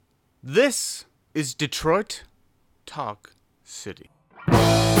This is Detroit Talk City.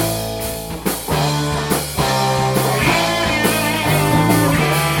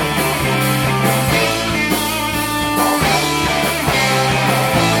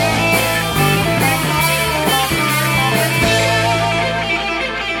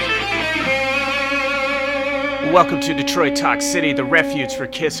 Welcome to Detroit Talk City, the refuge for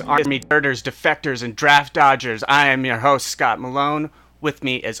KISS Army deserters, defectors, and draft dodgers. I am your host, Scott Malone. With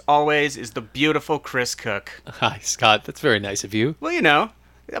me, as always, is the beautiful Chris Cook. Hi, Scott. That's very nice of you. Well, you know,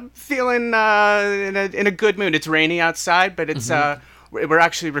 I'm feeling in a good mood. It's rainy outside, but it's we're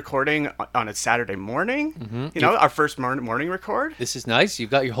actually recording on a Saturday morning. You know, our first morning record. This is nice. You've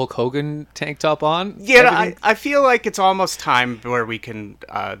got your Hulk Hogan tank top on. Yeah, I feel like it's almost time where we can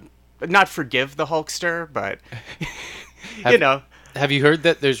not forgive the Hulkster, but you know. Have you heard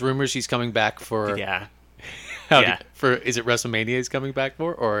that there's rumors he's coming back for? Yeah. Is it WrestleMania he's coming back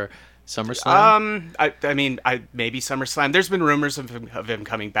for, or SummerSlam? I mean, maybe SummerSlam. There's been rumors of him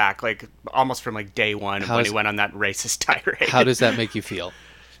coming back, like almost from like day one when he went on that racist tirade. How does that make you feel?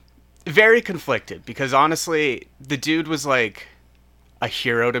 Very conflicted, because honestly, the dude was like a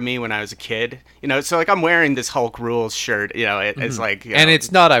hero to me when I was a kid. You know, so like I'm wearing this Hulk Rules shirt. You know, it's like, and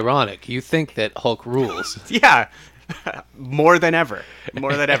it's not ironic. You think that Hulk rules? Yeah. More than ever,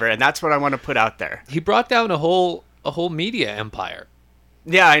 and that's what I want to put out there. He brought down a whole media empire.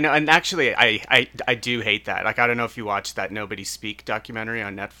 Yeah, I know, and actually, I do hate that. Like, I don't know if you watched that Nobody Speak documentary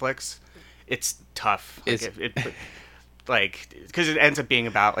on Netflix. It's tough. Like, because it ends up being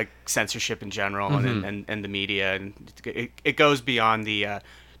about like censorship in general and the media, and it goes beyond the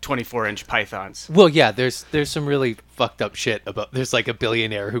 24-inch pythons. Well, yeah, there's some really fucked up shit about. There's like a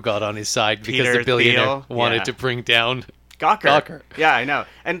billionaire who got on his side because Peter the billionaire Thiel, wanted to bring down Gawker. Yeah, I know.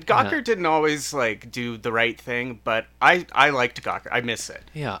 And Gawker didn't always like do the right thing, but I liked Gawker. I miss it.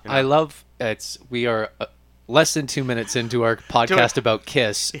 Yeah, you know? I love we are less than 2 minutes into our podcast about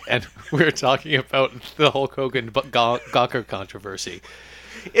KISS, and we're talking about the Hulk Hogan Gawker controversy.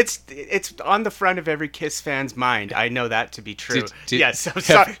 It's on the front of every KISS fan's mind. I know that to be true. Yes.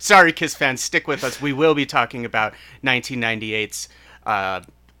 Sorry, KISS fans. Stick with us. We will be talking about 1998's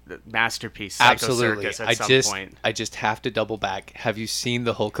masterpiece, Psycho Absolutely. Circus, at some point. I just have to double back. Have you seen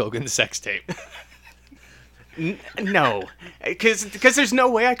the Hulk Hogan sex tape? No, because there's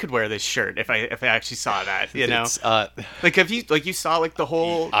no way I could wear this shirt if I actually saw that. You know, like have you saw like the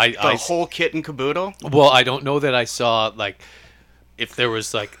whole whole kit and caboodle? Well, I don't know that I saw like if there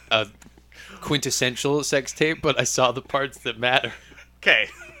was like a quintessential sex tape, but I saw the parts that matter. Okay,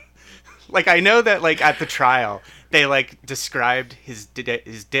 like I know that like at the trial they like described his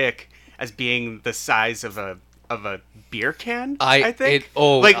dick as being the size of a beer can. I think.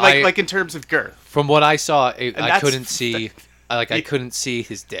 Like in terms of girth. From what I saw, I couldn't see. I couldn't see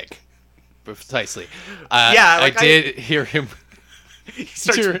his dick precisely. I did hear him. He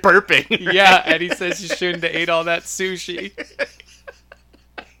starts burping. Right? Yeah, and he says you shouldn't have ate all that sushi.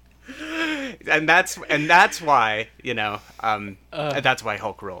 And that's why, you know, that's why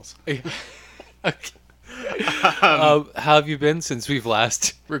Hulk rules. Okay. How have you been since we've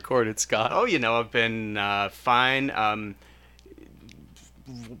last recorded, Scott? Oh, you know, I've been fine.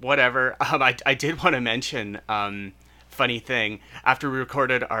 Whatever. I did want to mention, funny thing. After we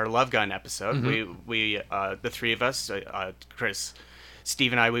recorded our Love Gun episode, we the three of us, Chris,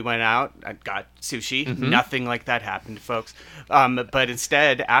 Steve, and I, we went out and got sushi. Nothing like that happened, folks. But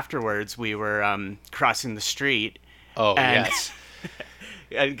instead, afterwards, we were crossing the street. Oh, yes.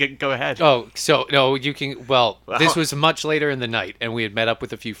 Go ahead. Oh, so no, you can. Well, this was much later in the night, and we had met up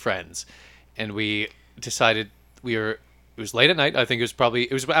with a few friends, and we decided It was late at night. I think it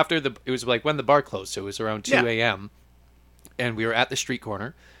was after it was like when the bar closed, so it was around 2 a.m. And we were at the street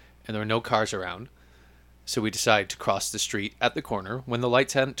corner, and there were no cars around, so we decided to cross the street at the corner when the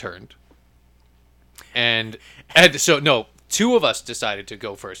lights hadn't turned. And so no, two of us decided to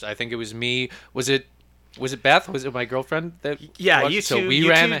go first. I think it was me. Was it Beth? Was it my girlfriend that? Yeah, walked? you two. So we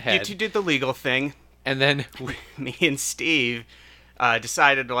ran ahead. You two did the legal thing, and then me and Steve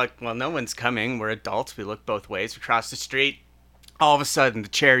decided to like, well, no one's coming. We're adults. We look both ways. We cross the street. All of a sudden, the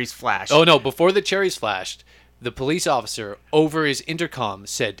cherries flashed. Oh no! Before the cherries flashed, the police officer over his intercom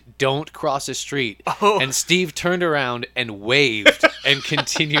said, "Don't cross the street." Oh. And Steve turned around and waved and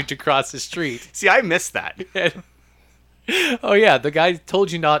continued to cross the street. See, I missed that. Oh yeah, the guy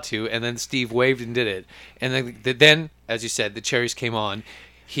told you not to, and then Steve waved and did it. And then, as you said, the cherries came on.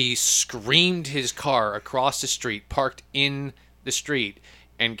 He screamed his car across the street, parked in the street,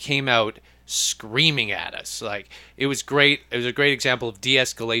 and came out screaming at us. Like, it was great. It was a great example of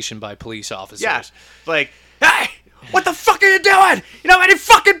de-escalation by police officers. Yeah, like, hey, what the fuck are you doing? You know how many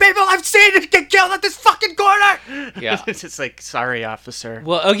fucking people I've seen get killed at this fucking corner? Yeah. It's just like, sorry, officer.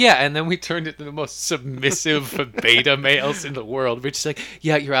 Well, oh yeah, and then we turned into the most submissive beta males in the world. We're just like,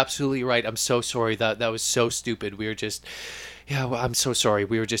 yeah, you're absolutely right. I'm so sorry. That was so stupid. We were just, yeah, well, I'm so sorry.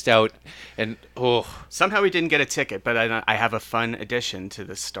 We were just out, and Somehow we didn't get a ticket, but I have a fun addition to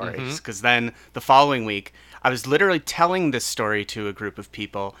this story. Because then the following week, I was literally telling this story to a group of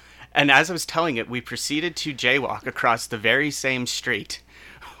people. And as I was telling it, we proceeded to jaywalk across the very same street.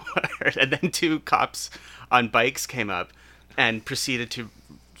 And then two cops on bikes came up and proceeded to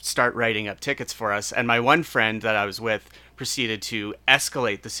start writing up tickets for us. And my one friend that I was with proceeded to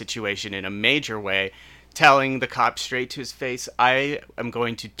escalate the situation in a major way, telling the cop straight to his face, I am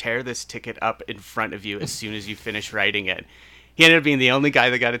going to tear this ticket up in front of you as soon as you finish writing it. He ended up being the only guy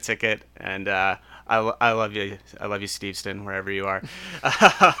that got a ticket, and I love you. I love you, Steveston, wherever you are.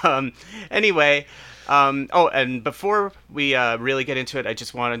 Anyway, and before we really get into it, I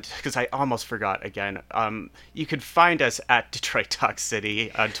just wanted, because I almost forgot again, you can find us at Detroit Talk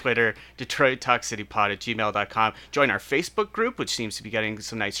City on Twitter, DetroitTalkCityPod@gmail.com. Join our Facebook group, which seems to be getting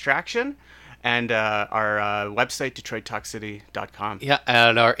some nice traction, and our website, DetroitTalkCity.com. yeah,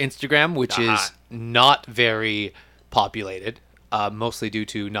 and our Instagram, which is not very populated. Mostly due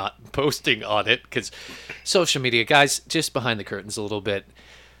to not posting on it, because social media, guys, just behind the curtains a little bit,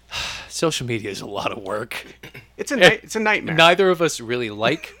 social media is a lot of work. It's a nightmare. Neither of us really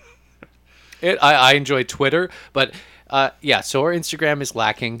like it. I enjoy Twitter, but yeah, so our Instagram is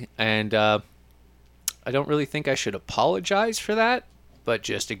lacking, and I don't really think I should apologize for that, but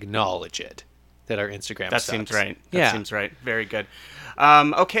just acknowledge it, that our Instagram That sucks. seems right. Yeah. That seems right. Very good.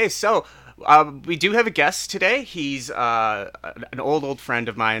 Okay, so we do have a guest today. He's an old friend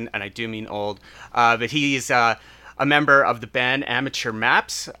of mine, and I do mean old, but he's a member of the band Amateur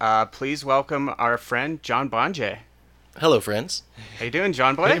Maps. Please welcome our friend John Bonje. Hello, friends. How you doing,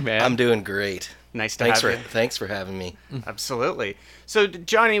 John Boy? Hey, man. I'm doing great. Nice to have you. Thanks for having me. Absolutely. So,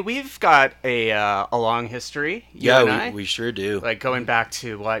 Johnny, we've got a long history. You and I. We sure do. Like going back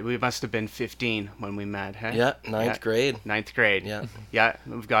to we must have been 15 when we met, huh? Yeah, ninth grade. Ninth grade. Yeah. Yeah,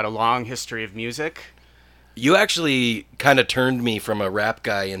 we've got a long history of music. You actually kind of turned me from a rap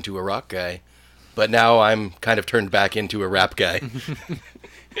guy into a rock guy, but now I'm kind of turned back into a rap guy.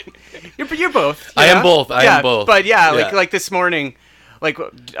 You're both. I yeah? am both. I am both. But yeah, Yeah. like this morning, like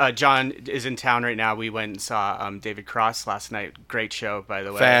John is in town right now. We went and saw David Cross last night. Great show, by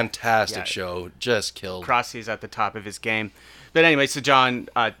the way. Fantastic Yeah. show. Just killed. Crossy's at the top of his game. But anyway, so John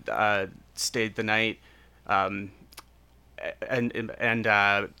stayed the night, and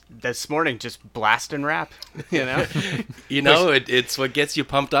this morning just blasting rap. You know. You know, it's what gets you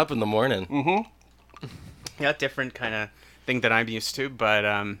pumped up in the morning. Yeah, different kind of thing that I'm used to,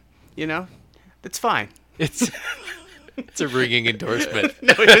 but you know, it's fine. It's a ringing endorsement.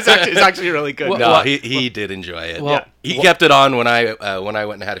 No, it's actually really good. Well, No, Well- he did enjoy it. Well- He kept it on when I went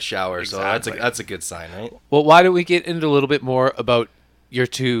and had a shower, Exactly. so that's a good sign, right? Well, why don't we get into a little bit more about your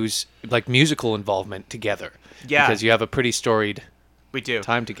two's like musical involvement together? Yeah. Because you have a pretty storied We do.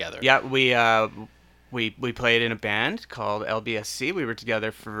 time together. Yeah, we played in a band called LBSC. We were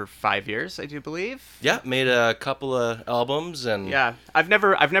together for 5 years, I do believe. Yeah, made a couple of albums and Yeah, I've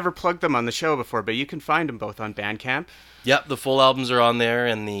never plugged them on the show before, but you can find them both on Bandcamp. Yep, the full albums are on there,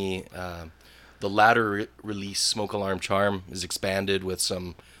 and the latter release, Smoke Alarm Charm, is expanded with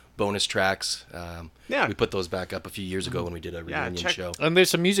some bonus tracks. Yeah. We put those back up a few years ago when we did a reunion check- show. And there's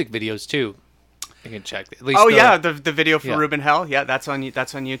some music videos too. You can check. At least Oh yeah, the video for Yeah. Ruben Hell. Yeah, that's on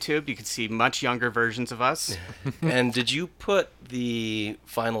YouTube. You can see much younger versions of us. And did you put the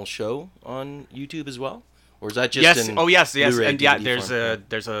final show on YouTube as well, or is that just Yes. in Yes. Blu-ray, And yeah, DVD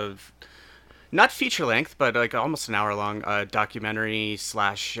there's a not feature length, but like almost an hour long documentary /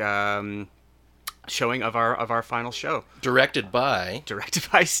 showing of our final show, directed by? directed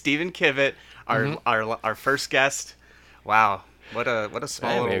by Stephen Kivett, our first guest. Wow, what a small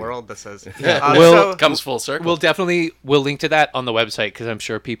Hey, little maybe. world this is. Well, Comes full circle. we'll link to that on the website because I'm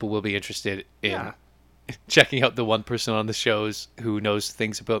sure people will be interested in Yeah. checking out the one person on the shows who knows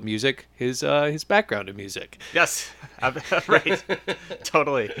things about music, his background in music. Yes, right,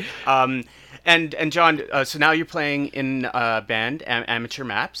 totally. And John, so now you're playing in a band, Amateur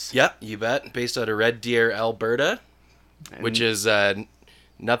Maps. Yeah, you bet. Based out of Red Deer, Alberta, which is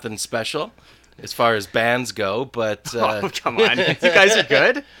nothing special as far as bands go, but Oh, come on, you guys are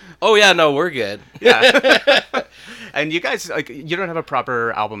good. oh yeah, no, we're good. Yeah. And you guys, like, you don't have a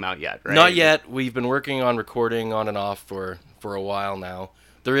proper album out yet, right? Not yet. We've been working on recording on and off for a while now.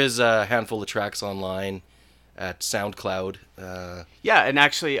 There is a handful of tracks online, at SoundCloud. Yeah, and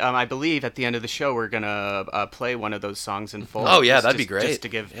actually, I believe at the end of the show we're gonna play one of those songs in full. Oh yeah, that'd be great. Just to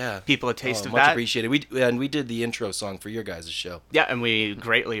give people a taste of much that. Appreciated. We did the intro song for your guys' show. Yeah, and we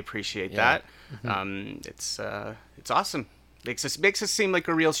greatly appreciate that. It's awesome. Makes us seem like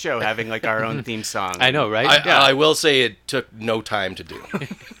a real show having like our own theme song. I know, right? I will say it took no time to do.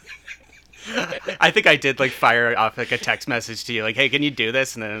 I think I did like fire off like a text message to you like, hey, can you do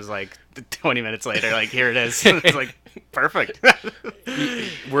this? And then it was like 20 minutes later, like, here it is. It's like perfect.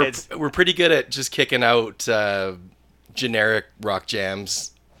 We're pretty good at just kicking out generic rock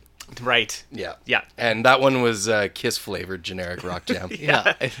jams. Right. Yeah. Yeah. And that one was Kiss flavored generic rock jam.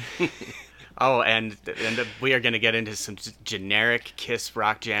 Yeah. Oh, and we are going to get into some generic Kiss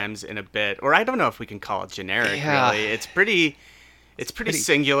rock jams in a bit. Or I don't know if we can call it generic, really. It's pretty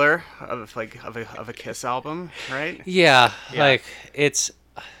singular of a Kiss album, right? Yeah, like it's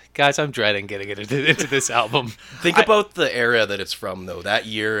guys, I'm dreading getting into this album. Think about the era that it's from, though. That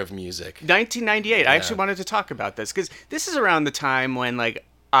year of music, 1998. I actually wanted to talk about this because this is around the time when like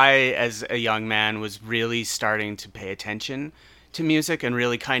I, as a young man, was really starting to pay attention to music and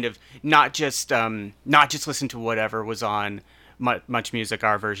really kind of not just listen to whatever was on Much Music,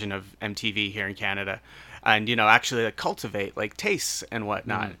 our version of MTV here in Canada. And, actually cultivate like tastes and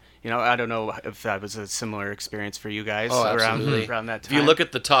whatnot. I don't know if that was a similar experience for you guys around that time. If you look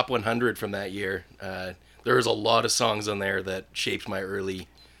at the top 100 from that year, there was a lot of songs on there that shaped my early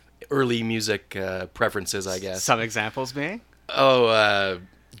music preferences, I guess. Some examples being?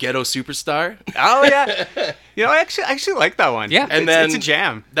 Ghetto Superstar. Oh, yeah. I actually like that one. Yeah. And then it's a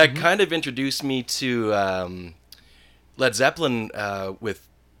jam. That kind of introduced me to Led Zeppelin with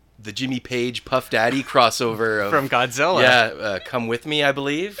the Jimmy Page Puff Daddy crossover from Godzilla. Yeah, Come With Me, I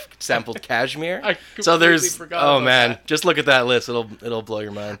believe, sampled Kashmir. So there's just look at that list. It'll blow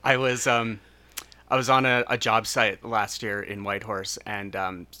your mind. I was on a job site last year in Whitehorse,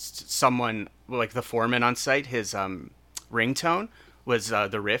 and someone, like the foreman on site, his ringtone was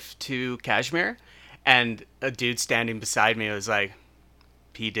the riff to Kashmir, and a dude standing beside me was like,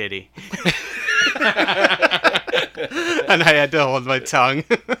 P. Diddy. And I had to hold my tongue.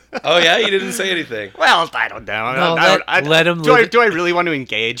 Oh yeah, you didn't say anything. Well, I don't know. No, let him do live. Do I really want to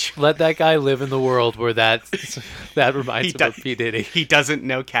engage? Let that guy live in the world where that reminds him of P. Diddy. He doesn't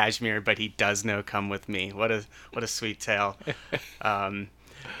know Kashmir, but he does know Come With Me. What a sweet tale.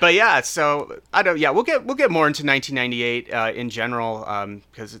 But yeah, so I don't. Yeah, we'll get more into 1998 in general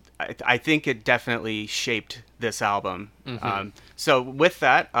because I think it definitely shaped this album. So with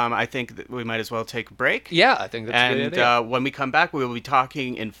that, I think that we might as well take a break. Yeah, I think that's a good idea. And when we come back, we will be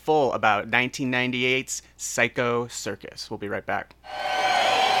talking in full about 1998's Psycho Circus. We'll be right back.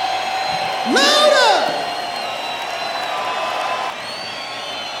 Louder!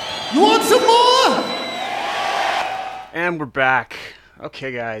 You want some more? And we're back.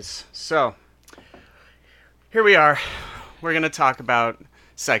 Okay, guys. So here we are. We're going to talk about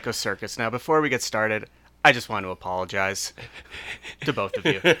Psycho Circus. Now, before we get started, I just want to apologize to both of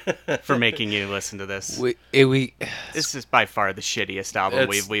you for making you listen to this. This is by far the shittiest album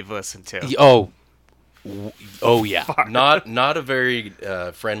we've listened to. Oh yeah. Not a very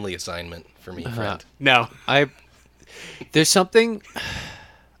friendly assignment for me, friend. No. There's something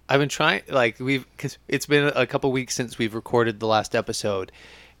I've been trying, because it's been a couple weeks since we've recorded the last episode,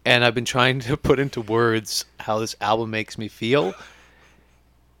 and I've been trying to put into words how this album makes me feel.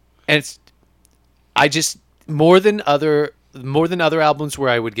 And it's, more than other albums where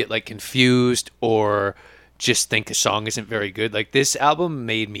I would get like confused or just think a song isn't very good, like this album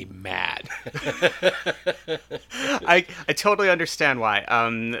made me mad. I totally understand why.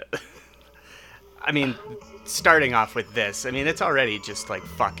 I mean, starting off with this, it's already just like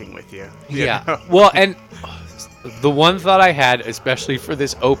fucking with you. Yeah. Know? Well, and the one thought I had, especially for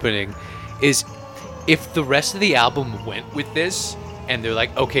this opening, is if the rest of the album went with this, and they're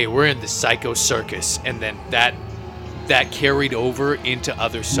like, okay, we're in the Psycho Circus, and then that carried over into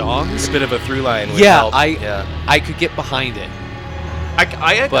other songs. A bit of a through line. I could get behind it.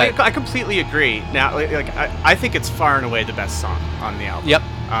 I completely agree. Now, I think it's far and away the best song on the album. Yep.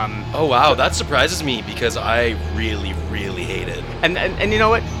 Oh wow, that surprises me because I really, really hate it. And you know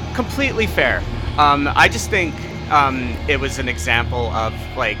what? Completely fair. I just think it was an example of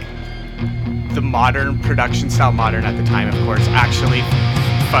like the modern production style, modern at the time, of course, actually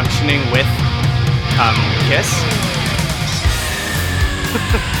functioning with Kiss.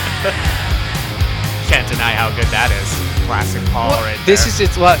 Can't deny how good that is. Classic Paul right there.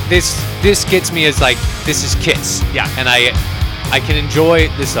 This gets me as like, this is Kiss. Yeah. And I can enjoy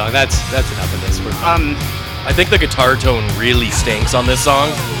this song. That's enough of this for me. I think the guitar tone really stinks on this song.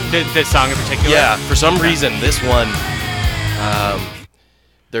 This song in particular. Yeah, for some reason, this one,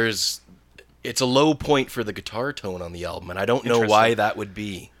 it's a low point for the guitar tone on the album, and I don't know why that would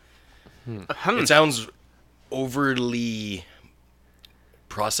be. It sounds overly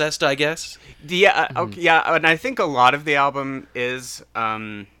processed, I guess. Yeah, okay, yeah, and I think a lot of the album is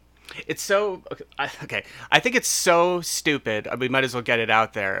it's so okay. I think it's so stupid. We might as well get it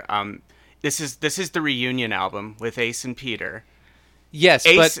out there. This is the reunion album with Ace and Peter. Yes,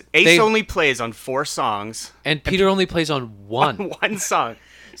 Ace, but Ace only plays on 4 songs, and Peter only plays on one. on one song.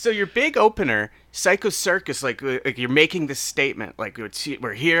 So your big opener, Psycho Circus, like you're making this statement, like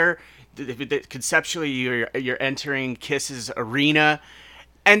we're here. Conceptually, you're entering Kiss's arena,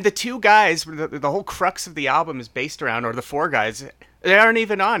 and the 2 guys, the whole crux of the album is based around, or the 4 guys, they aren't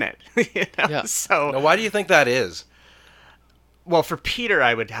even on it. You know? Yeah. So Now, why do you think that is? well, for Peter,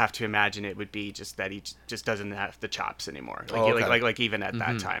 I would have to imagine it would be just that he just doesn't have the chops anymore. Like, like even at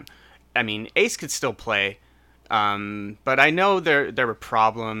that time. I mean, Ace could still play, but I know there were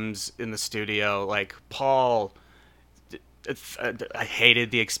problems in the studio. Like Paul, I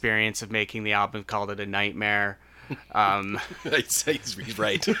hated the experience of making the album, called it a nightmare. He's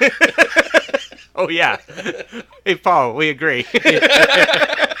right. Oh yeah, hey Paul, we agree.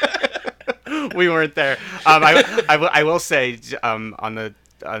 We weren't there. I will say on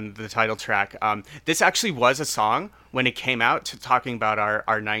the title track, this actually was a song when it came out, talking about our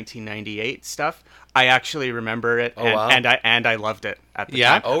 1998 stuff. I actually remember it, and I loved it at the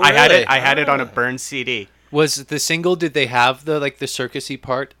time. Oh, I had really? it on a burned CD. Was the single? Did they have the circusy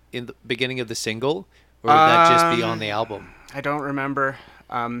part in the beginning of the single, or would that just be on the album? I don't remember,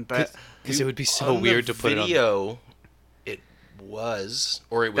 but Because it would be so On weird the to put video, it was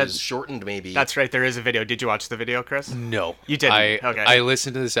shortened maybe. that's right. There is a video. Did you watch the video, Chris? it on. No, You didn't. Okay. I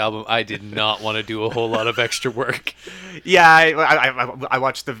listened to this album. I did not want to do a whole lot of extra work. Yeah,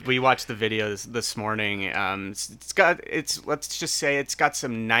 we watched the video this morning. Let's just say it's got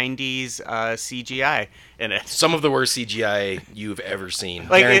some 90s CGI in it. Some of the worst CGI you've ever seen,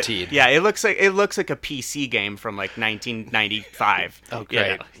 Like guaranteed. it looks like a PC game from like 1995. Oh, You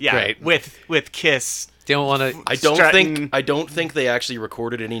great. know? Yeah, Great. with Kiss. Don't want to. I don't think they actually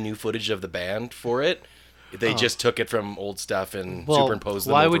recorded any new footage of the band for it. They just took it from old stuff and superimposed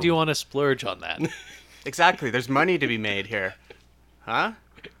them. Why over. would you want to splurge on that? Exactly. There's money to be made here, huh?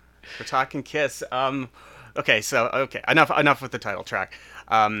 We're talking Kiss. Okay. Enough with the title track.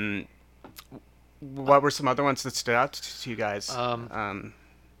 What were some other ones that stood out to you guys?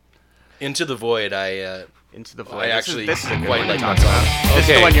 Into the Void? Into the Void. I actually this is a good quite one like to that talk song. about. This is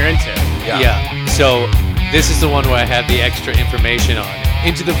the Okay. one you're into. Yeah. So this is the one where I had the extra information on.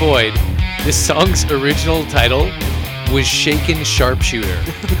 Into the Void. This song's original title was Shaken Sharpshooter.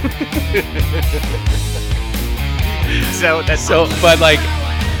 But like,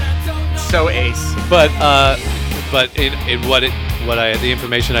 So Ace. but the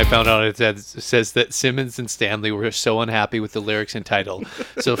information I found on it says that Simmons and Stanley were so unhappy with the lyrics and title,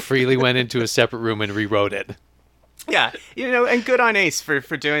 so freely went into a separate room and rewrote it. Yeah, and good on Ace for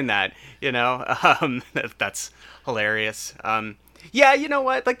doing that. That's hilarious. Yeah, you know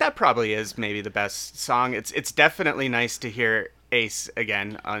what? Like that probably is maybe the best song. It's definitely nice to hear Ace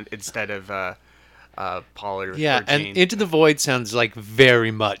again instead of Paul or Yeah, or and Gene. Into the Void sounds like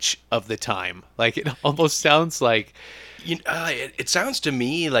very much of the time. Like it almost sounds like It sounds to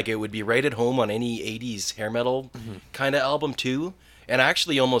me like it would be right at home on any 80s hair metal kind of album too, and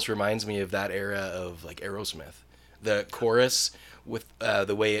actually almost reminds me of that era of like Aerosmith. The chorus with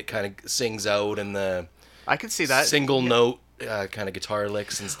the way it kind of sings out and the I could see that single note kind of guitar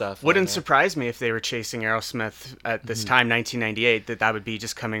licks and stuff. Wouldn't like that. surprise me if they were chasing Aerosmith at this time, 1998. That would be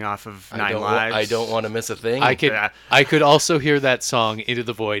just coming off of Nine Lives. I don't want to miss a thing. I could also hear that song Into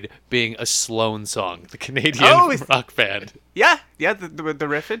the Void being a Sloan song, the Canadian rock band. Yeah, the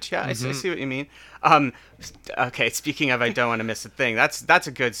riffage. Yeah, I see what you mean. Okay, speaking of, I don't want to miss a thing. That's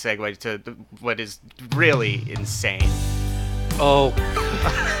a good segue to what is really insane. Oh,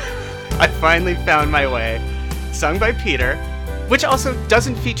 I finally found my way. Sung by Peter, which also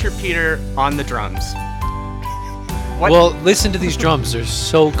doesn't feature Peter on the drums. What? well, listen to these drums. They're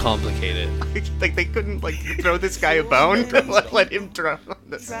so complicated. Like they couldn't throw this guy a bone to let him drum on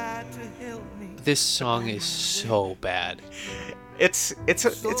this. This song is so bad. It's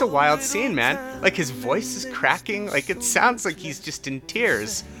a wild scene, man. Like his voice is cracking. Like it sounds like he's just in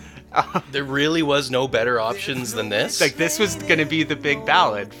tears. There really was no better options than this. Like this was gonna be the big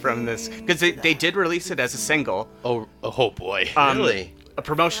ballad from this, because they did release it as a single, Oh boy. Really? a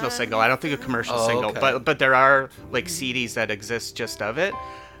promotional single. I don't think a commercial Oh, single, okay. but there are like CDs that exist just of it.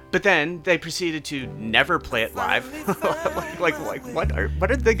 But then they proceeded to never play it live. like what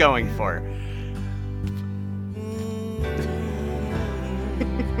are they going for?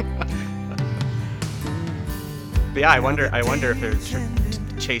 But yeah, I wonder if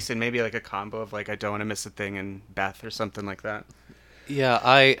they're chasing maybe like a combo of like I Don't Want to Miss a Thing and Beth or something like that.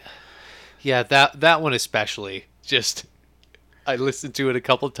 Yeah, that one especially. Just I listened to it a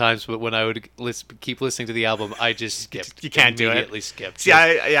couple of times, but when I would keep listening to the album, I just skipped. You can't do it. Immediately skipped. See,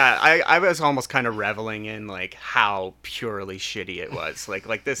 I was almost kind of reveling in like how purely shitty it was.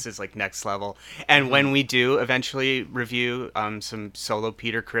 like this is like next level. And when we do eventually review some solo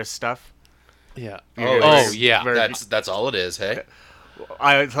Peter Criss stuff, Yeah. Oh, yeah. That's all it is, hey?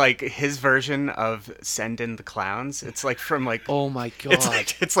 I like his version of "Send in the Clowns." It's like from like Oh my god.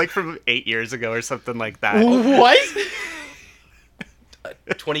 it's like from 8 years ago or something like that. What?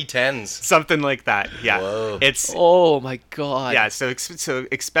 2010s. Something like that. Yeah. Whoa. It's Oh my god. yeah. So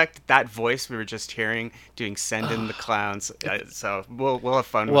expect that voice we were just hearing doing "Send in the Clowns." So we'll have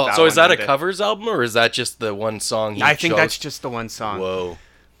fun with that. So is one that a one day. covers album, or is that just the one song he I think chose? that's just the one song. Whoa.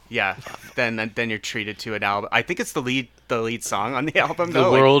 Yeah. Then you're treated to an album. I think it's the lead song on the album. The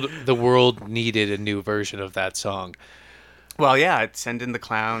though. the world needed a new version of that song. Well, yeah. It's "Send in the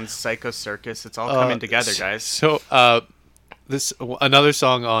Clowns," "Psycho Circus." It's all coming together, guys. So, this another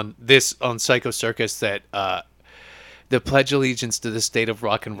song on Psycho Circus that the Pledge Allegiance to the State of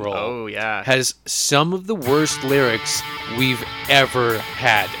Rock and Roll. Oh yeah. Has some of the worst lyrics we've ever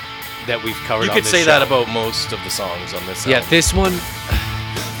had that we've covered. You on could this say show. that about most of the songs on this Yeah, album. this one.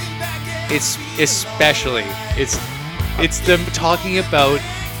 It's especially it's them talking about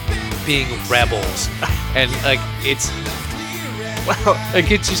being rebels, and like it's Well, like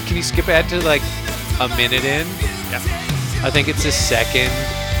it's just. Can you skip ahead to like a minute in? yeah. I think it's the second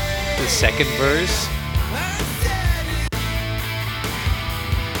verse.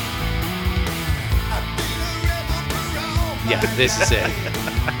 Yeah, this is it.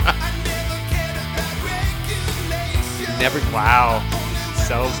 Never. Wow.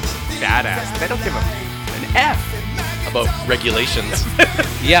 So badass. They don't give an F. About regulations.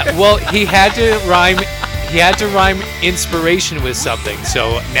 Yeah, well, he had to rhyme. He had to rhyme inspiration with something.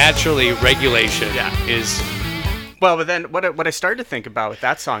 So naturally, regulation is. Well, but then what I started to think about with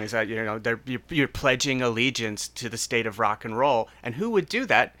that song is that you're pledging allegiance to the state of rock and roll, and who would do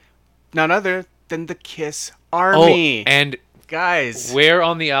that? None other than the Kiss Army. Oh, and guys, where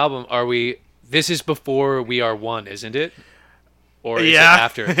on the album are we? This is before We Are One, isn't it? Or is Yeah, it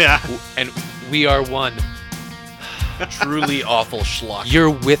after? yeah. And We Are One. Truly awful schlock. You're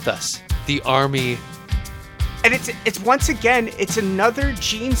with us, the Army. and it's once again it's another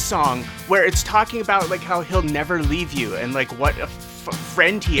Gene song where it's talking about like how he'll never leave you and like what a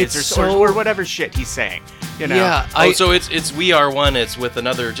friend he is It's or whatever shit he's saying. You know? Yeah, So it's We Are One. It's with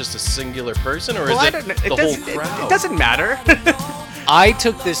another, just a singular person, or Well, is I it don't know. the whole doesn't, crowd? it doesn't matter. I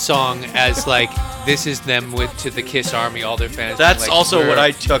took this song as like this is them with to the Kiss Army, all their fans. That's like, also we're- what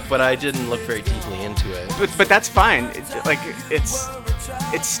I took, but I didn't look very deeply into it. But that's fine.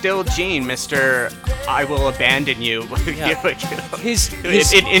 It's still Gene, Mr. I will abandon you. Yeah. His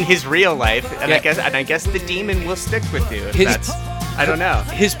in his real life, and Yeah. I guess the demon will stick with you. His- I don't know.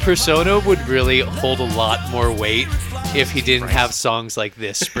 his persona would really hold a lot more weight if he didn't have songs like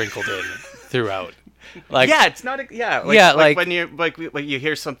this sprinkled in throughout. Like Yeah, it's not. Yeah, like like- when you when you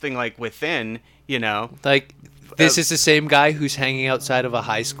hear something like Within, you know. Like, this is the same guy who's hanging outside of a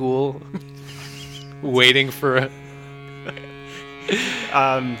high school, waiting for a...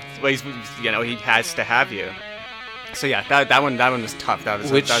 Well, he has to have you. So yeah, that one was tough. That was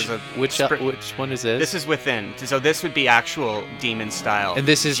Which which one is this? This is Within. So this would be actual demon style. And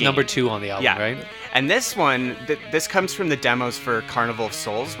this is Gene. number 2 on the album, Yeah. right? And this one, this comes from the demos for Carnival of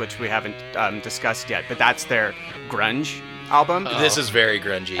Souls, which we haven't discussed yet. But that's their grunge album. This is very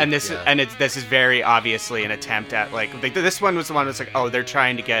grungy. And this yeah. this is very obviously an attempt at like this one was the one that's like, oh, they're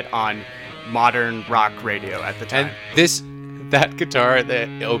trying to get on modern rock radio at the time. And that guitar at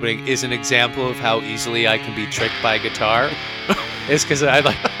the opening is an example of how easily I can be tricked by a guitar. It's because I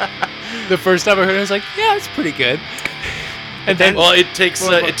like the first time I heard it, I was like, yeah, it's pretty good. And then Well, it takes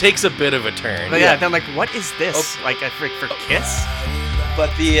a bit of a turn. But yeah, then like, what is this? Like for Kiss? But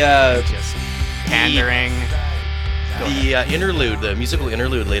the Just pandering. interlude, the musical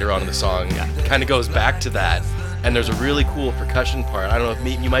interlude later on in the song, kind of goes back to that. And there's a really cool percussion part. I don't know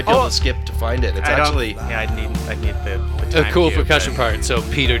if you might be able to skip to find it. It's I don't- actually yeah, I need the a time cool cue, percussion but part. So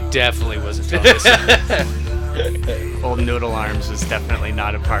Peter definitely wasn't on this. Old Noodle Arms was definitely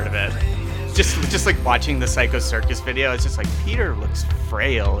not a part of it. Just like watching the Psycho Circus video, it's just like Peter looks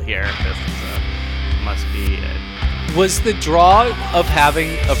frail here. This must be it. Was the draw of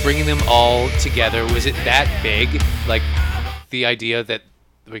bringing them all together, was it that big? Like the idea that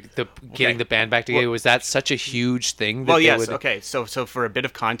like getting the band back together, was that such a huge thing? That Well, they yes. would... Okay. So for a bit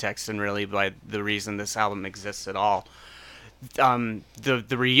of context, and really by the reason this album exists at all, the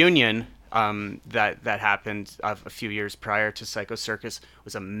reunion that happened a few years prior to Psycho Circus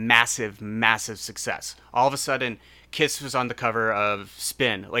was a massive success. All of a sudden, Kiss was on the cover of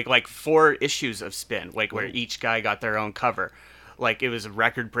Spin, like 4 issues of Spin, like where each guy got their own cover. Like it was a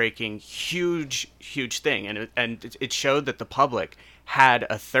record-breaking, huge thing, and it showed that the public had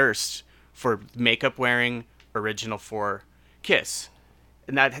a thirst for makeup-wearing original 4 Kiss,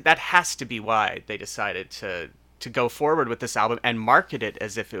 and that has to be why they decided to go forward with this album and market it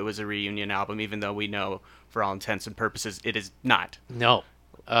as if it was a reunion album, even though we know, for all intents and purposes, it is not. No,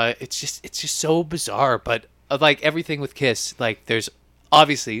 it's just so bizarre. But like everything with Kiss, like there's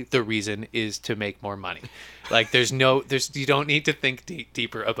obviously the reason is to make more money. Like there's you don't need to think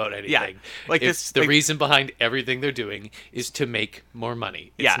deeper about anything. Yeah, like it's the reason behind everything they're doing is to make more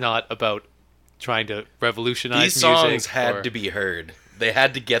money. It's not about trying to revolutionize These music. songs had to be heard. They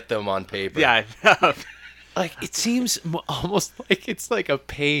had to get them on paper. Yeah. Like it seems almost like it's like a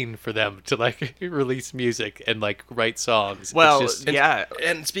pain for them to like release music and like write songs. Well, It's just, yeah.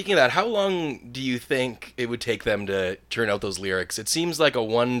 And speaking of that, how long do you think it would take them to turn out those lyrics? It seems like a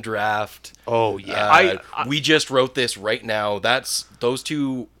one draft. Oh yeah. We just wrote this right now. Those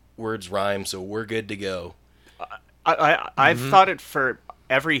 2 words rhyme, so we're good to go. I've thought it for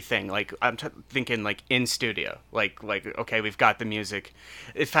everything. Like I'm thinking like in studio. Like okay, we've got the music.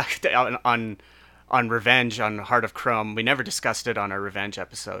 In fact, on Revenge, on Heart of Chrome, we never discussed it on our Revenge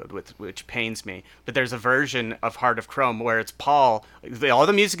episode, which pains me. But there's a version of Heart of Chrome where it's Paul. All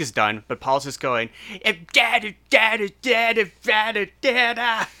the music is done, but Paul's just going, like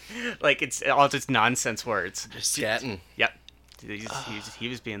it's all just nonsense words. Just scatting. Yep, he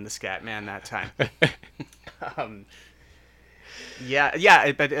was being the scat man that time.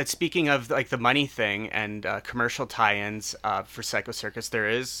 Yeah. But speaking of like the money thing and commercial tie-ins for Psycho Circus,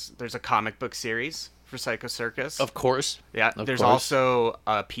 there's a comic book series for Psycho Circus. Of course. Yeah. Of There's course. also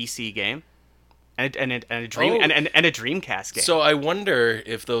a PC game, and a Dreamcast game. So I wonder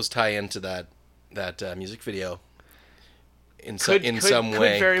if those tie into that music video in Could some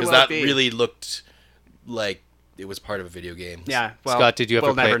way, very because well that be. really looked like it was part of a video game. Yeah. Well, Scott, did you ever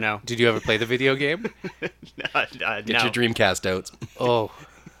we'll play? never know. Did you ever play the video game? Get No. your Dreamcast out. Oh,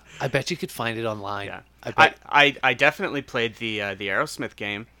 I bet you could find it online. Yeah. I bet. I definitely played the Aerosmith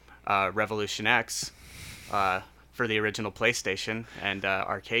game, Revolution X, for the original PlayStation and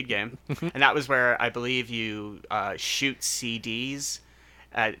arcade game, and that was where I believe you shoot CDs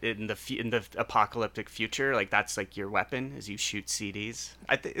in the apocalyptic future. Like that's like your weapon, is you shoot CDs.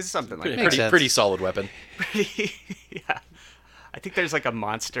 It's something like Makes sense. Pretty solid weapon. that. Yeah. I think there's like a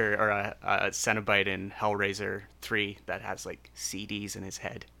monster or a Cenobite in Hellraiser 3 that has like CDs in his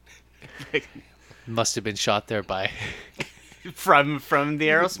head. Must have been shot there by. from the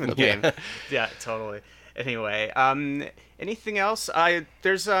Aerosmith game. Yeah, totally. Anyway, anything else?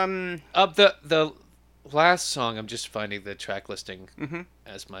 There's The last song. I'm just finding the track listing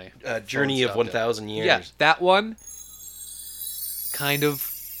as my Journey phone of stopped 1,000 years. Yeah, that one kind of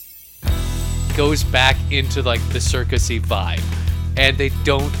goes back into like the circusy vibe, and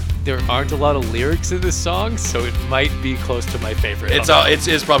there aren't a lot of lyrics in this song, so it might be close to my favorite.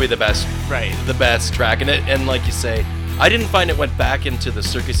 It's probably the best, right. the best track in it. And like you say, I didn't find it went back into the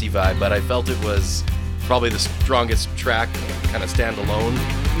circusy vibe, but I felt it was probably the strongest track, kind of standalone.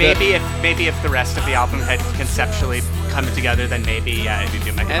 Maybe if the rest of the album had conceptually come together, then maybe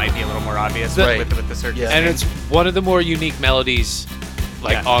it might be a little more obvious with the circus. Yeah. And it's one of the more unique melodies,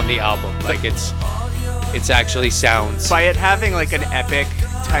 like on the album. Like it's actually sounds. By it having like an epic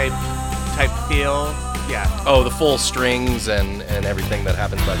type feel. Yeah. Oh, the full strings and everything that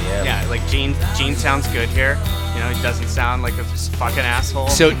happens by the end. Yeah, like Gene sounds good here. You know, he doesn't sound like a fucking asshole.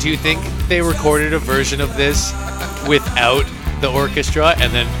 So do you think they recorded a version of this without the orchestra,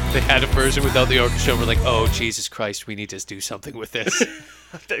 and then they had a version without the orchestra, and we're like, oh, Jesus Christ, we need to do something with this?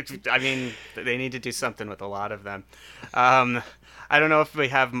 I mean, they need to do something with a lot of them. I don't know if we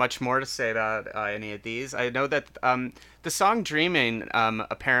have much more to say about any of these. I know that the song Dreaming,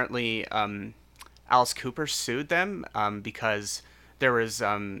 apparently Alice Cooper sued them because there was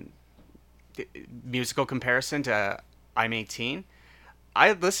musical comparison to I'm 18.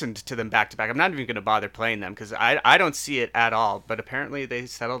 I listened to them back to back. I'm not even going to bother playing them because I don't see it at all. But apparently they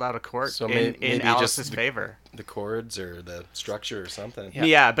settled out of court So in maybe Alice's just favor. The chords or the structure or something.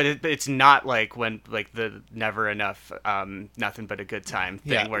 Yeah, but it's not like when like the Never Enough, Nothing But a Good Time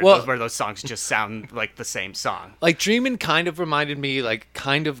thing Yeah, where well- where those songs just sound like the same song. Like Dreamin' kind of reminded me like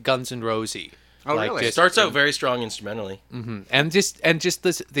kind of Guns N' Roses. Oh, like really? It starts out very strong instrumentally. and just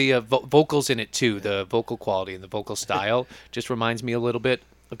this, the vocals in it too, the vocal quality and the vocal style just reminds me a little bit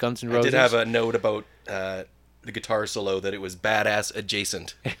of Guns N' I Roses. did have a note about the guitar solo that it was badass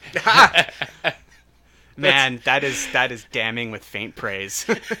adjacent. Man, that is damning with faint praise.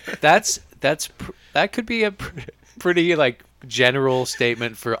 that could be a pretty like general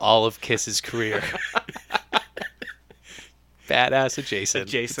statement for all of Kiss's career. Badass adjacent.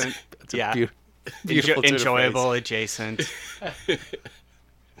 Adjacent. It's a Yeah. beautiful turn of Enjoyable, phrase. adjacent.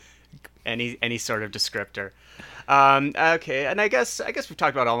 any sort of descriptor. Okay, and I guess we've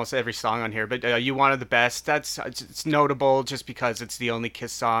talked about almost every song on here, but You Wanted the Best. It's notable just because it's the only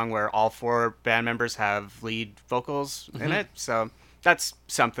Kiss song where all 4 band members have lead vocals in it. So that's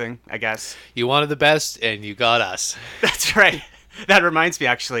something, I guess. You wanted the best, and you got us. That's right. That reminds me,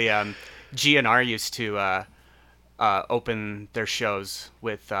 actually, GNR used to open their shows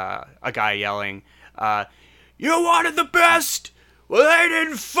with a guy yelling, "You wanted the best? Well, they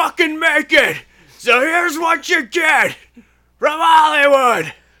didn't fucking make it. So here's what you get from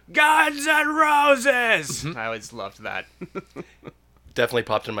Hollywood: Guns N' Roses." I always loved that. Definitely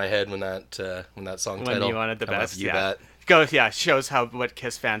popped in my head when that song When title. You Wanted the I love Best, You yeah. Bet. Shows what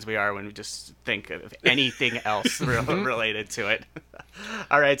Kiss fans we are when we just think of anything else related to it.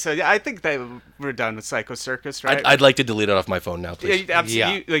 All right, so I think that we're done with Psycho Circus, right? I'd like to delete it off my phone now, Yeah, please.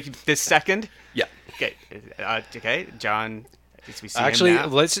 absolutely. Like this second. Yeah. Okay. Okay, John. As we see Actually,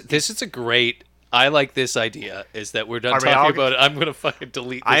 him now. this is a great. I like this idea. Is that we're done Are we talking all- about it? I'm gonna fucking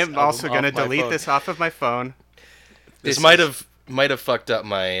delete. This I am also going to delete this off of my phone. This might have fucked up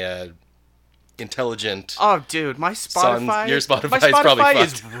my intelligent. Oh, dude, my Spotify. your Spotify my is probably Spotify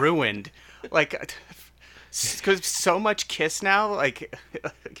is fucked. ruined. Like, because so much Kiss now. Like,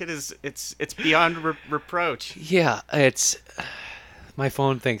 it's beyond reproach. Yeah, it's. My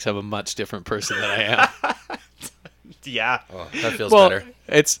phone thinks I'm a much different person than I am. Yeah. Oh, that feels Well, better.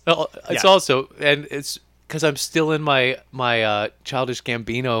 it's Yeah. also, and it's because I'm still in my Childish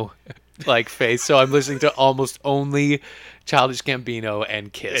Gambino like phase, so I'm listening to almost only Childish Gambino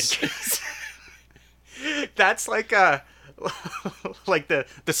and Kiss. That's like like the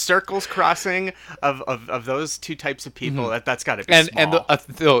circles crossing of those two types of people. That's got to be And small.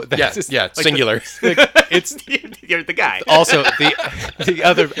 that's Yeah, just, yeah, singular. it's You're the guy. also the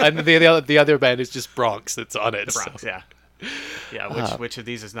other band is just Bronx that's on it. The Bronx, yeah. Yeah, which of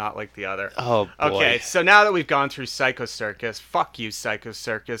these is not like the other? Oh, boy. Okay, so now that we've gone through Psycho Circus, fuck you, Psycho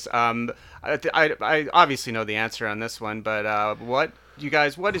Circus. I obviously know the answer on this one, but what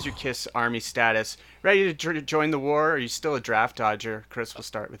is your Kiss Army status? Ready to join the war? Or are you still a draft dodger? Chris, we'll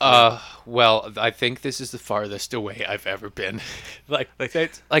start with you. Well, I think this is the farthest away I've ever been.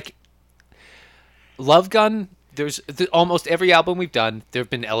 like Love Gun. There's almost every album we've done. There have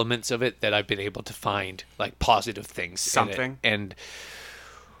been elements of it that I've been able to find like positive things. Something. In it.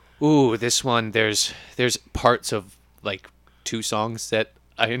 And this one there's parts of like 2 songs that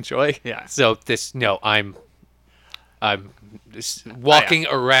I enjoy. Yeah. So I'm just walking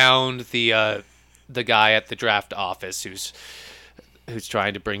around the guy at the draft office who's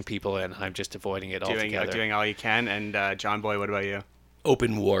trying to bring people in. I'm just avoiding it altogether. Doing all you can. And John Boy, what about you?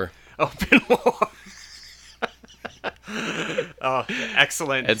 Open war. Open war. Oh,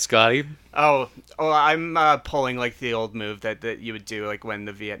 excellent. And Scotty? Oh, I'm pulling like the old move that you would do like when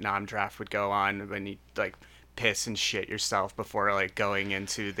the Vietnam draft would go on, when you like piss and shit yourself before like going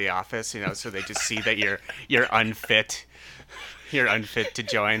into the office, so they just see that you're unfit. You're unfit to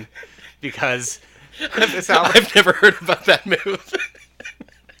join because this album. I've never heard about that move.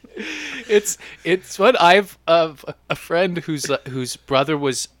 It's what I've a friend whose brother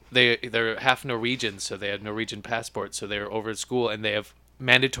was they're half Norwegian, so they had Norwegian passports, so they're over at school and they have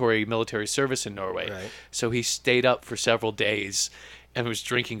mandatory military service in Norway. Right. So he stayed up for several days and was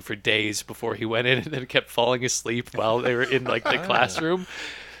drinking for days before he went in, and then kept falling asleep while they were in like the classroom.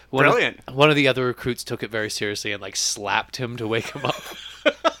 Brilliant. One of the other recruits took it very seriously and like slapped him to wake him up.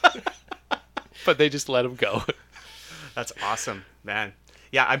 But they just let him go. That's awesome, man.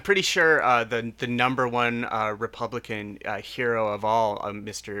 Yeah, I'm pretty sure the number one Republican hero of all,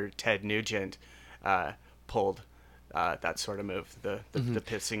 Mr. Ted Nugent, pulled that sort of move, the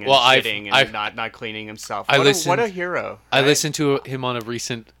pissing and shitting and not cleaning himself. What a hero! I right? listened to him on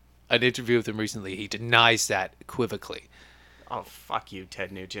an interview with him recently. He denies that equivocally. Oh, fuck you,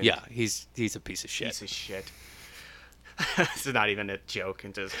 Ted Nugent. Yeah, he's a piece of shit. Piece of shit. This is not even a joke,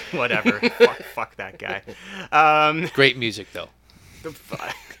 and just whatever. fuck that guy. Great music though. The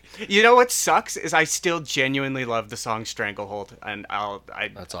fuck. You know what sucks is I still genuinely love the song Stranglehold, and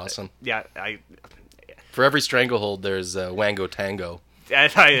That's awesome. Yeah, For every stranglehold, there's Wango Tango.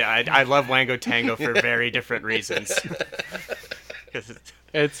 I love Wango Tango for very different reasons. 'Cause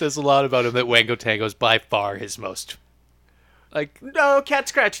It says a lot about him that Wango Tango is by far his most no, Cat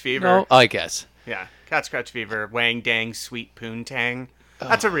Scratch Fever. No, I guess. Yeah, Cat Scratch Fever, Wang Dang Sweet Poontang.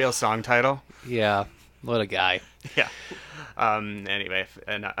 That's a real song title. Yeah, what a guy. Yeah. Anyway,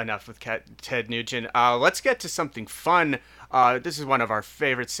 enough with Ted Nugent. Let's get to something fun. This is one of our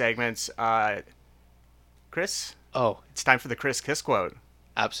favorite segments. Chris, Oh, it's time for the Chris Kiss quote.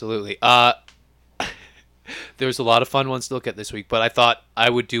 absolutely. There was a lot of fun ones to look at this week, but I thought I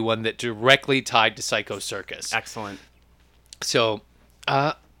would do one that directly tied to Psycho Circus. Excellent. So,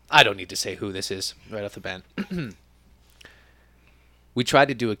 I don't need to say who this is right off the bat. We tried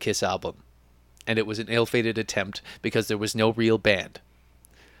to do a Kiss album, and it was an ill-fated attempt because there was no real band.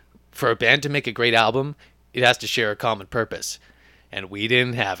 For a band to make a great album, it has to share a common purpose, and we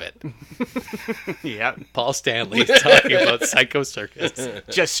didn't have it. Yeah. Paul Stanley is talking about Psycho Circus.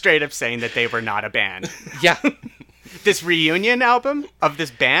 Just straight up saying that they were not a band. Yeah. This reunion album of this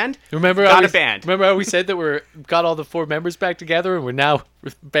band, Remember got how a we, band. Remember how we said that we're got all the four members back together and we're now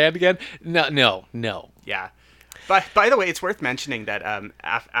band again? No. Yeah. But by the way, it's worth mentioning that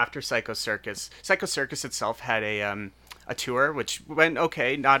after Psycho Circus itself had a tour which went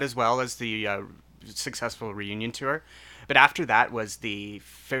okay, not as well as the successful reunion tour. But after that was the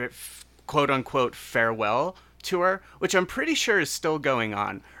quote unquote farewell tour, which I'm pretty sure is still going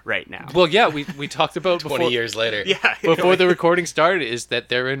on right now. Well, yeah, we talked about 20 years later. Yeah. before the recording started is that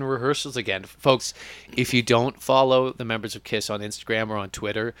they're in rehearsals again. Folks, if you don't follow the members of Kiss on Instagram or on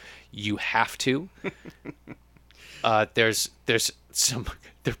Twitter, you have to. There's some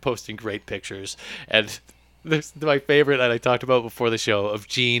they're posting great pictures, and there's my favorite that I talked about before the show of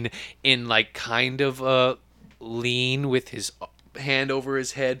Gene in like kind of a lean with his hand over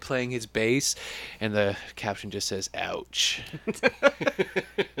his head playing his bass, and the caption just says ouch.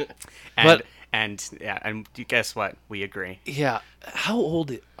 And guess what? We agree. Yeah, how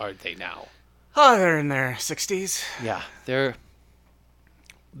old are they now? Oh, they're in their 60s. Yeah, they're.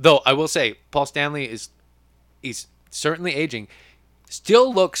 Though I will say, Paul Stanley he's certainly aging.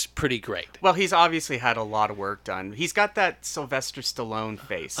 Still looks pretty great. Well, he's obviously had a lot of work done. He's got that Sylvester Stallone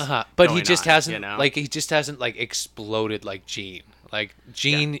face. But he going just on, hasn't you know? he just hasn't exploded like Gene. Like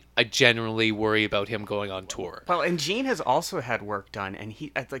Gene, I generally worry about him going on tour. Well, and Gene has also had work done, and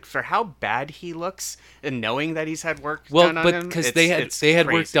he for how bad he looks, and knowing that he's had work done on him. Well, but because it's they had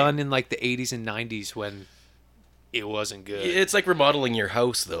work crazy. done in like the 80s and 90s when it wasn't good. It's like remodeling your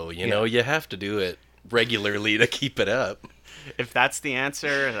house, though. You know, you have to do it regularly to keep it up. If that's the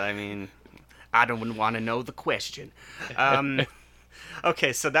answer, I mean, I don't want to know the question.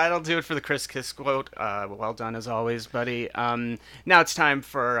 Okay, so that'll do it for the Chris Kiss quote. Well done as always, buddy. Now it's time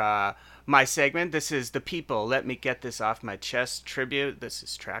for my segment. This is The People Let Me Get This Off My Chest tribute. This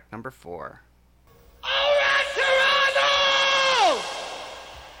is track number 4. All right, Toronto!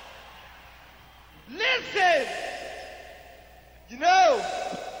 Listen! You know,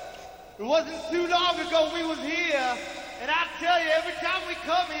 it wasn't too long ago we was here, and I tell you, every time we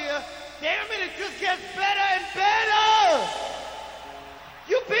come here, damn it, it just gets better and better!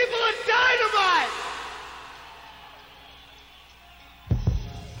 You people are dynamite!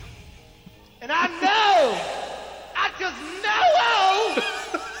 And I just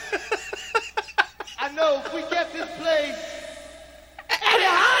know if we get this place any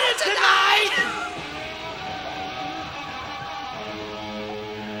hotter tonight,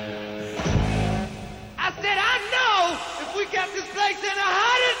 I said I know if we get this place any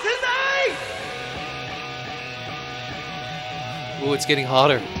hotter tonight, Oh, it's getting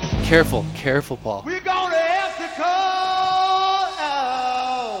hotter. Careful, Paul. we're gonna have to call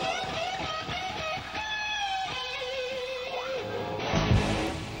out.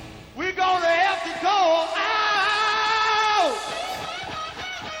 We're gonna have to call out.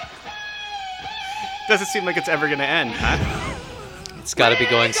 Doesn't seem like it's ever going to end, huh? It's got to be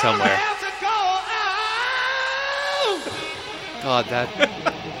going We're somewhere. gonna have to call out. God, that.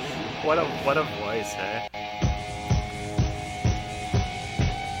 What a voice, eh?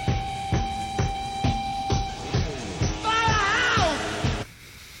 Firehouse.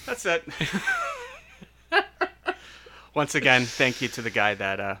 That's it. Once again, thank you to the guy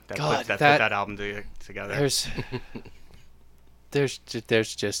that put God, that album together. There's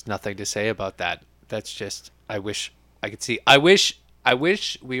just nothing to say about that. That's just. I wish I could see. I wish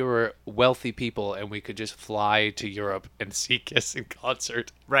we were wealthy people and we could just fly to Europe and see Kiss in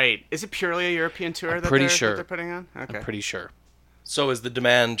concert. Right. Is it purely a European tour that pretty they're, sure. that they're putting on? Okay. I'm pretty sure. So is the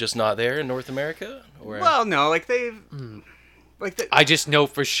demand just not there in North America? Or... Well, no, like they've... I just know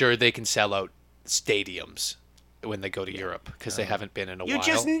for sure they can sell out stadiums when they go to Europe because they haven't been in a You while.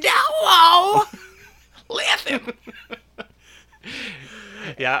 just know! Listen!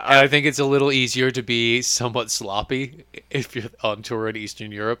 Yeah, And I think it's a little easier to be somewhat sloppy if you're on tour in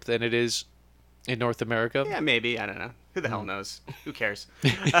Eastern Europe than it is in North America. yeah, maybe. I don't know. Who the hell knows? Who cares?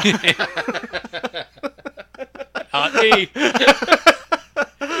 Not me.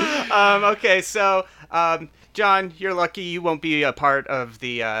 Okay, so John, you're lucky you won't be a part of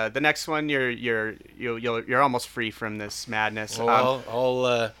the next one. You're almost free from this madness.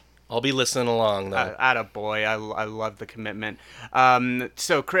 Well, I'll be listening along though. Attaboy. I love the commitment.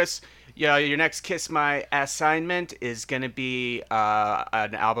 So Chris, yeah, your next Kiss My Assignment is gonna be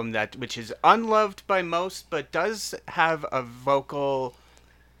an album which is unloved by most, but does have a vocal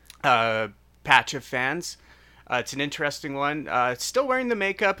patch of fans. It's an interesting one. Still wearing the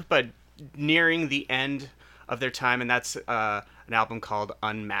makeup, but nearing the end of their time, and that's an album called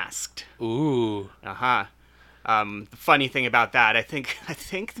Unmasked. Ooh. The funny thing about that, I think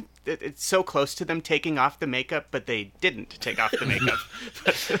that it's so close to them taking off the makeup, but they didn't take off the makeup.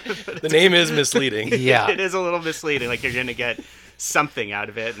 The name is misleading. Yeah. It is a little misleading. Like you're gonna get something out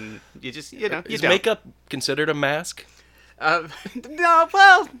of it, and you just you Is don't. makeup considered a mask? No,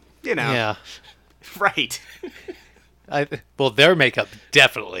 well, Yeah. right. Well, their makeup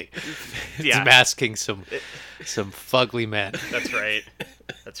definitely. Yeah. It's masking some fugly men. That's right.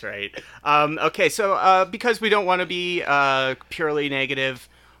 That's right. Okay, so because we don't want to be purely negative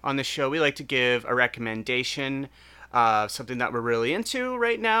on the show, we like to give a recommendation, something that we're really into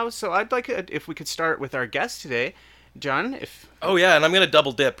right now. So I'd like if we could start with our guest today, John. Oh yeah, and I'm gonna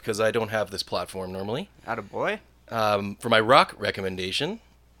double dip because I don't have this platform normally. Attaboy. For my rock recommendation,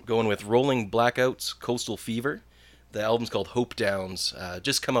 going with Rolling Blackouts, Coastal Fever. The album's called Hope Downs.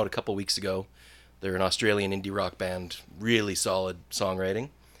 Just come out a couple weeks ago. They're an Australian indie rock band, really solid songwriting.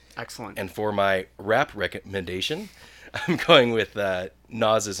 Excellent. And for my rap recommendation, I'm going with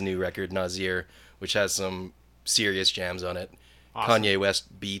Nas's new record, Nasir, which has some serious jams on it. Awesome. Kanye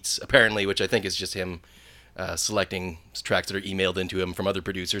West beats, apparently, which I think is just him selecting tracks that are emailed into him from other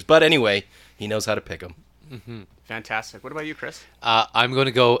producers. But anyway, he knows how to pick them. Fantastic. What about you, Chris? I'm going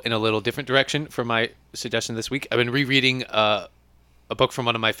to go in a little different direction for my suggestion this week. I've been rereading a book from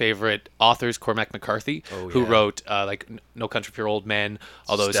one of my favorite authors, Cormac McCarthy, who wrote like No Country for Old Men,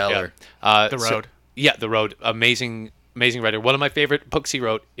 all those. Stellar. The Road. The Road. Amazing writer. One of my favorite books he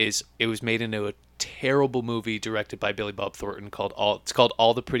wrote is it was made into a terrible movie directed by Billy Bob Thornton called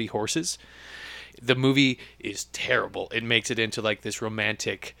All the Pretty Horses. The movie is terrible. It makes it into like this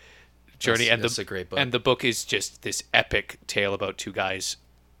romantic journey, That's a great book. And the book is just this epic tale about two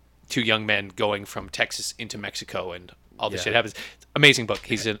young men going from Texas into Mexico, and all this shit happens. Amazing book.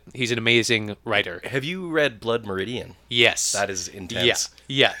 He's an amazing writer. Have you read Blood Meridian? Yes, That is intense.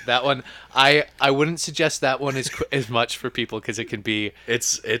 Yeah. That one, I wouldn't suggest that one as much for people because it can be.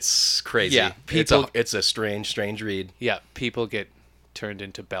 It's crazy. Yeah, it's a strange read. Yeah, people get turned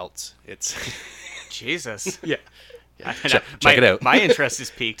into belts. It's. Jesus. Yeah. Check it out. My interest is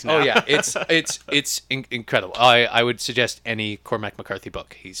peaked now. Oh yeah, it's incredible. I would suggest any Cormac McCarthy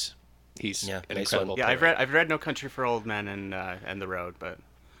book. He's Yeah, an nice incredible. one. Yeah, playwright. I've read No Country for Old Men and The Road, but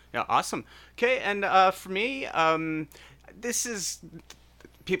yeah, awesome. Okay, and for me, this is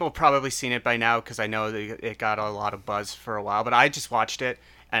people have probably seen it by now because I know that it got a lot of buzz for a while, but I just watched it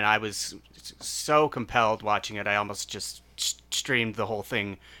and I was so compelled watching it. I almost just streamed the whole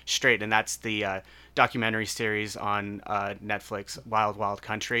thing straight, and that's the documentary series on Netflix, Wild Wild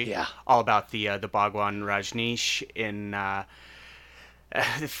Country. Yeah. All about the Bhagwan Rajneesh in.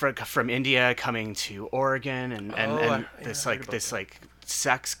 From India coming to Oregon and this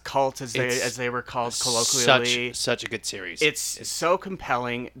sex cult as they were called colloquially. Such a good series. It's so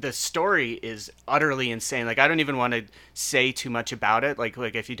compelling. The story is utterly insane. Like I don't even want to say too much about it. Like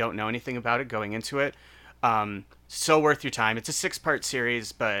if you don't know anything about it going into it, so worth your time. It's a 6-part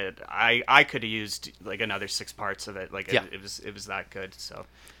series, but I could have used like another 6 parts of it. Like it was that good. So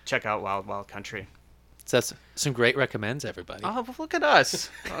check out Wild Wild Country. So that's some great recommends, everybody. Oh, look at us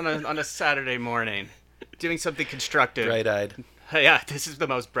on a Saturday morning, doing something constructive. Bright-eyed. Yeah, this is the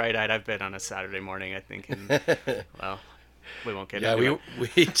most bright-eyed I've been on a Saturday morning, I think. And, well, we won't get into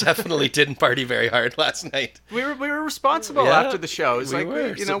it. we definitely didn't party very hard last night. We were responsible Yeah, after the show. It's we like,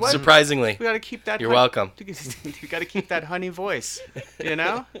 were. you know what? Surprisingly. We got to keep that. You're welcome. You got to keep that honey voice, you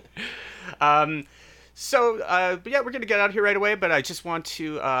know. But yeah, we're gonna get out of here right away. But I just want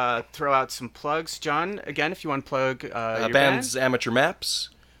to throw out some plugs. John, again, if you want to plug your band's band. Amateur Maps,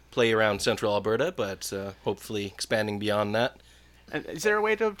 play around Central Alberta, but hopefully expanding beyond that. And is there a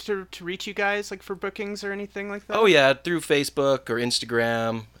way to reach you guys, like for bookings or anything like that? Oh yeah, through Facebook or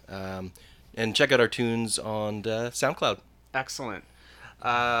Instagram, and check out our tunes on SoundCloud. Excellent.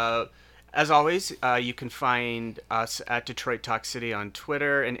 As always, you can find us at Detroit Talk City on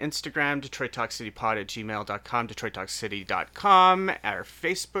Twitter and Instagram, DetroitTalkCityPod@gmail.com, DetroitTalkCity.com, our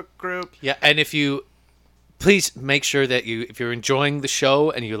Facebook group. Yeah, and if you please make sure that if you're enjoying the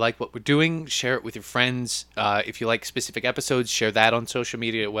show and you like what we're doing, share it with your friends. If you like specific episodes, share that on social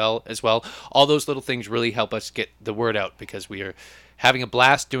media as well. All those little things really help us get the word out because we are having a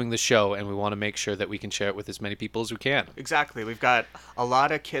blast doing the show and we want to make sure that we can share it with as many people as we can. Exactly. We've got a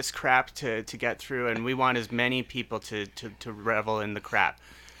lot of KISS crap to get through, and we want as many people to revel in the crap.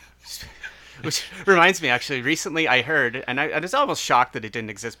 Which reminds me, actually, recently I heard, and I was almost shocked that it didn't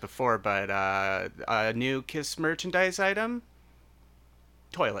exist before, but a new KISS merchandise item,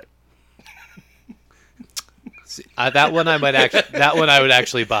 toilet. That one I would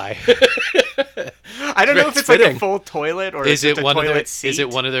actually buy. I don't know if it's like a full toilet or is it a one toilet of their, seat. Is it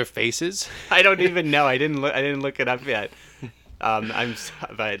one of their faces? I don't even know. I didn't look it up yet. That'll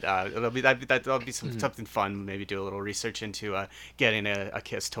be something fun. Maybe do a little research into getting a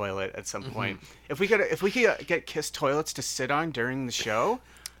KISS toilet at some point. If we could get KISS toilets to sit on during the show,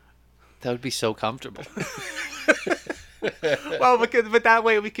 that would be so comfortable. Well, but that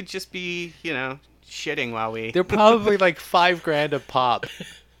way we could just be, shitting while we. They're probably like $5,000 a pop.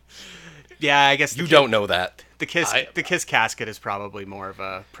 Yeah, I guess You don't know that. The KISS casket is probably more of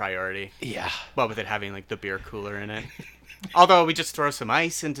a priority. Yeah. Well, with it having like the beer cooler in it. Although we just throw some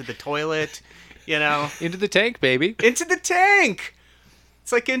ice into the toilet, Into the tank, baby. Into the tank!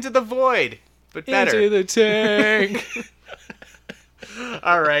 It's like Into the Void, but better. Into the tank.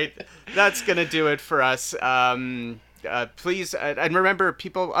 All right. That's going to do it for us. Please, and remember,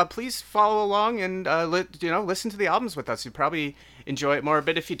 people, please follow along and, listen to the albums with us. You probably enjoy it more,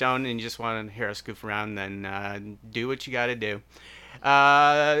 but if you don't and you just want to hear us goof around, then do what you got to do.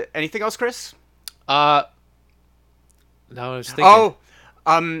 Anything else, Chris? No, I was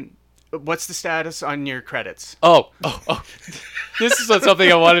thinking. What's the status on your credits? Oh. This is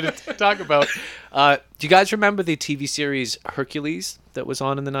something I wanted to talk about. Do you guys remember the TV series Hercules that was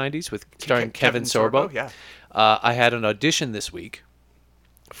on in the 90s with starring Kevin Sorbo? Yeah. I had an audition this week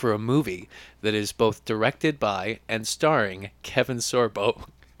for a movie that is both directed by and starring Kevin Sorbo.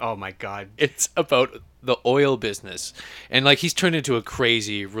 Oh, my God. It's about the oil business. And, he's turned into a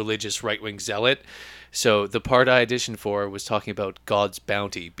crazy religious right-wing zealot. So the part I auditioned for was talking about God's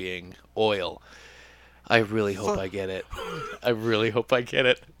bounty being oil. I really hope I get it.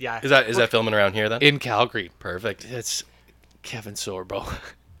 Yeah. Is that filming around here then? In Calgary. Perfect. It's Kevin Sorbo.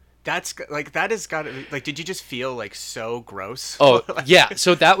 That has got to, did you just feel so gross? Oh, yeah.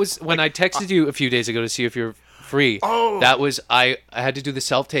 So that was when I texted you a few days ago to see if you're free. Oh. That was, I had to do the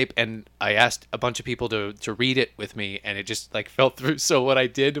self-tape and I asked a bunch of people to read it with me and it just fell through. So what I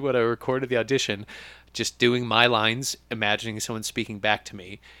did when I recorded the audition, just doing my lines, imagining someone speaking back to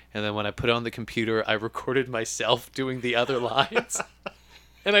me. And then when I put it on the computer, I recorded myself doing the other lines.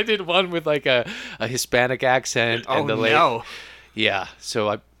 And I did one with a Hispanic accent. Oh, and the no. Yeah.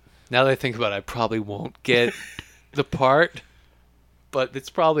 So now that I think about it, I probably won't get the part. But it's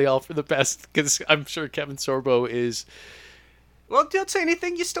probably all for the best because I'm sure Kevin Sorbo is... Well, don't say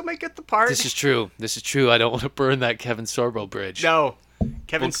anything. You still might get the part. This is true. I don't want to burn that Kevin Sorbo bridge. No.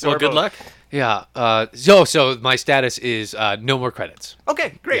 Kevin Sorbo. Well, good luck. Yeah. So my status is no more credits.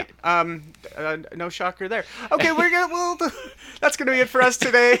 Okay, great. No shocker there. Okay, that's gonna be it for us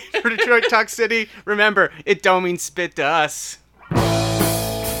today for Detroit Talk City. Remember, it don't mean spit to us.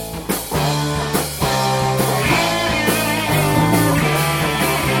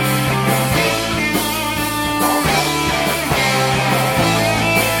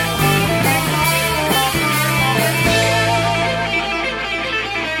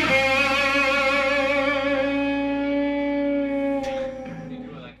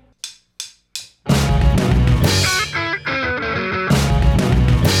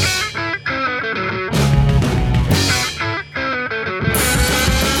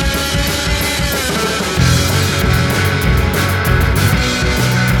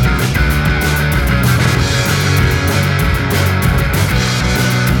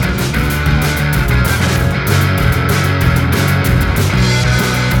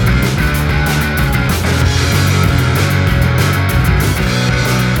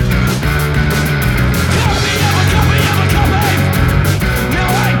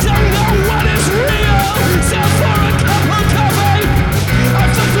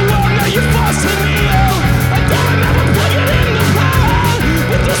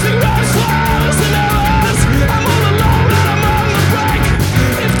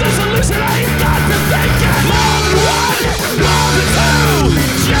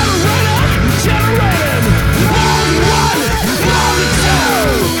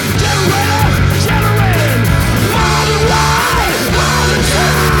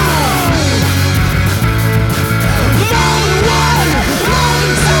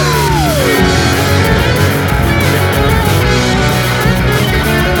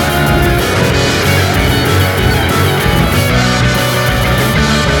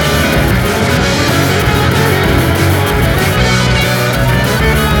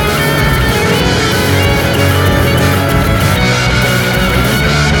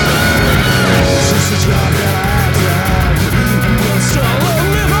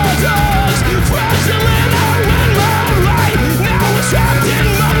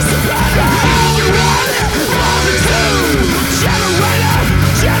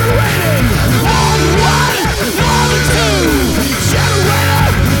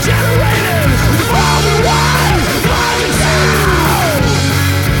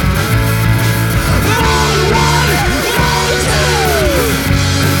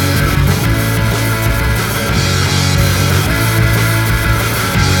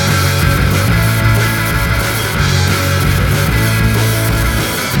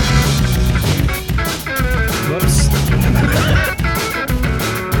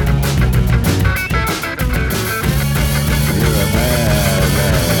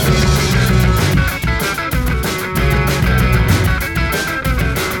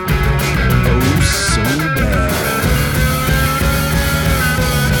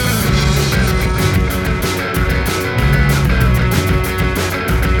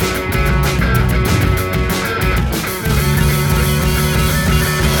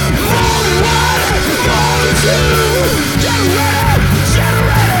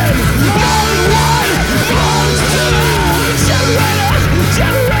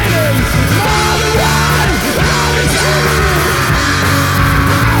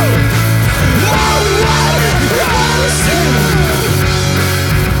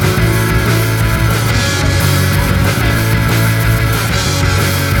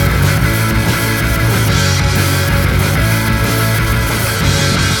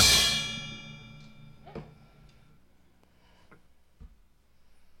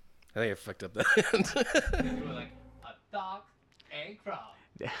 I think I fucked up that. You were like a dog and frog.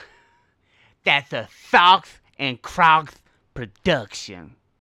 That's a Fox and Crocs production.